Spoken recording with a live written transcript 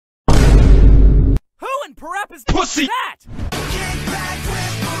crap is pussy that?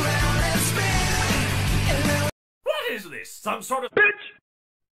 What is this? Some sort of bitch?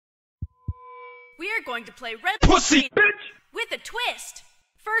 We are going to play Red Pussy bitch! with a twist.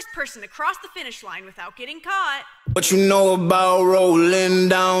 First person to cross the finish line without getting caught. What you know about rolling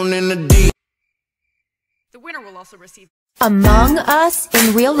down in the deep? The winner will also receive Among Us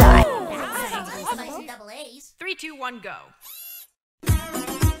in real life. 3, 2, 1, go.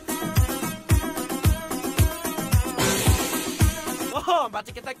 Oh, I'm about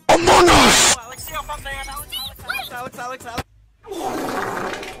to get that. Among Us! Alex. Everyone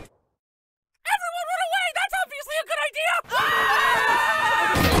run away! That's obviously a good idea!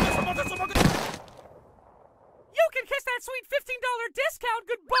 You can kiss that sweet $15 discount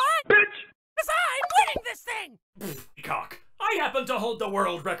goodbye! Bitch! Cause I'm winning this thing! Cock. I happen to hold the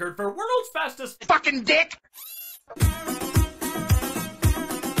world record for world's fastest Fucking dick!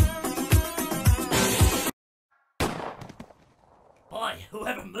 Boy,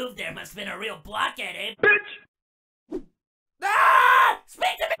 whoever moved there must have been a real blockhead, eh? bitch! Ah!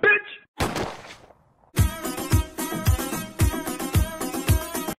 Speak to me! Bitch!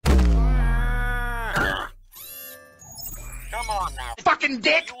 Come on now. Fucking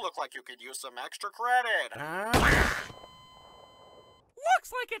dick! You look like you could use some extra credit.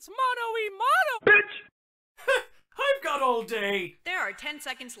 Looks like it's mono-e-mono! Bitch! I've got all day. There are 10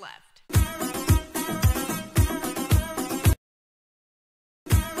 seconds left.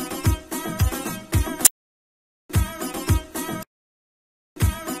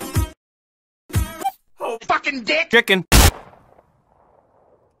 Oh, Fucking dick! Chicken.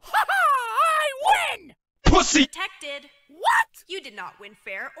 Ha-ha! I win! pussy! Detected. What? You did not win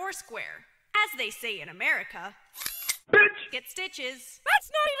fair or square. As they say in America, Bitch! get stitches.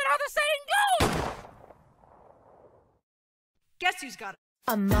 That's not even how the saying goes! Guess who's got it?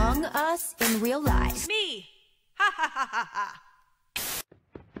 Among Us in real life. Me. Ha ha ha ha ha.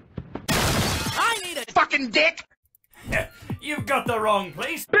 I need a Fucking dick! You've got the wrong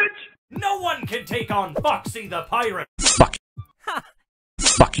place, bitch! No one can take on Foxy the Pirate.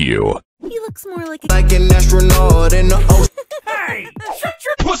 Fuck you. He looks more like a Like an astronaut in the ocean. Hey! Shut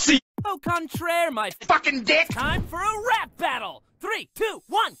your pussy! au contraire, my Fucking dick! time for a rap battle! 3, 2,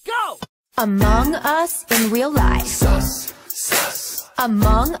 1, go! Among Us in real life.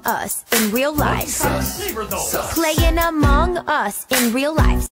 Among Us in real life. Savor those. Playing Among Us in real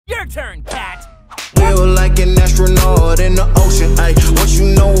life. Your turn, cat! Feel like an astronaut in the ocean. Ay, what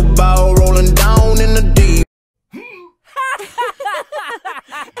you know about rolling down in the deep?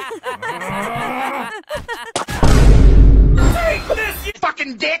 Take this, you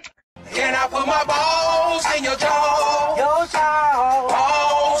Fucking dick! Can I put my balls in your jaw? Your jaw.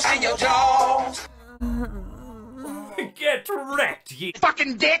 Balls in your jaws. get wrecked, ye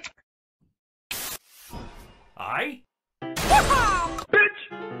Fucking dick! I? Bitch!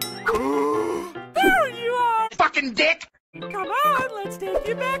 There you are! Fucking dick! Come on, let's take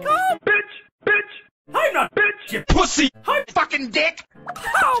you back home! Bitch! Bitch! I'm not bitch, you pussy! I'm Fucking dick!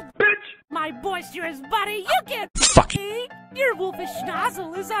 Oh, bitch! my boisterous buddy, you get Fuck me! Your wolfish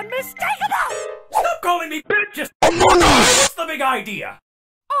nozzle is unmistakable! Stop calling me bitch! Just Among Us! what's the big idea?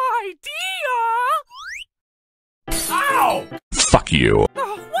 Idea! Ow! Fuck you.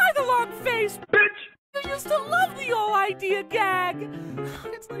 Oh, why the long face? Bitch! You used to love the old idea gag!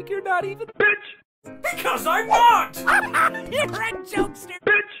 It's like you're not even Bitch! Because I'm not! You're a jokester!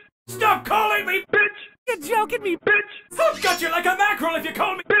 Bitch! Stop calling me bitch! You're joking me! Bitch! I'll gut you like a mackerel if you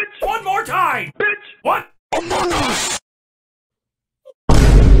call me bitch! One more time! Bitch! What? Among Us!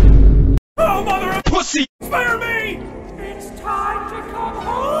 Oh, mother of pussy! Spare me! It's time to come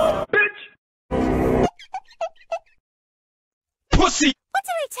home! Bitch! Pussy! What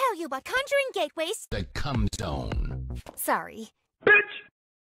did I tell you about conjuring gateways? The cum zone. Sorry. Bitch!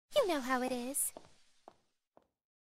 You know how it is.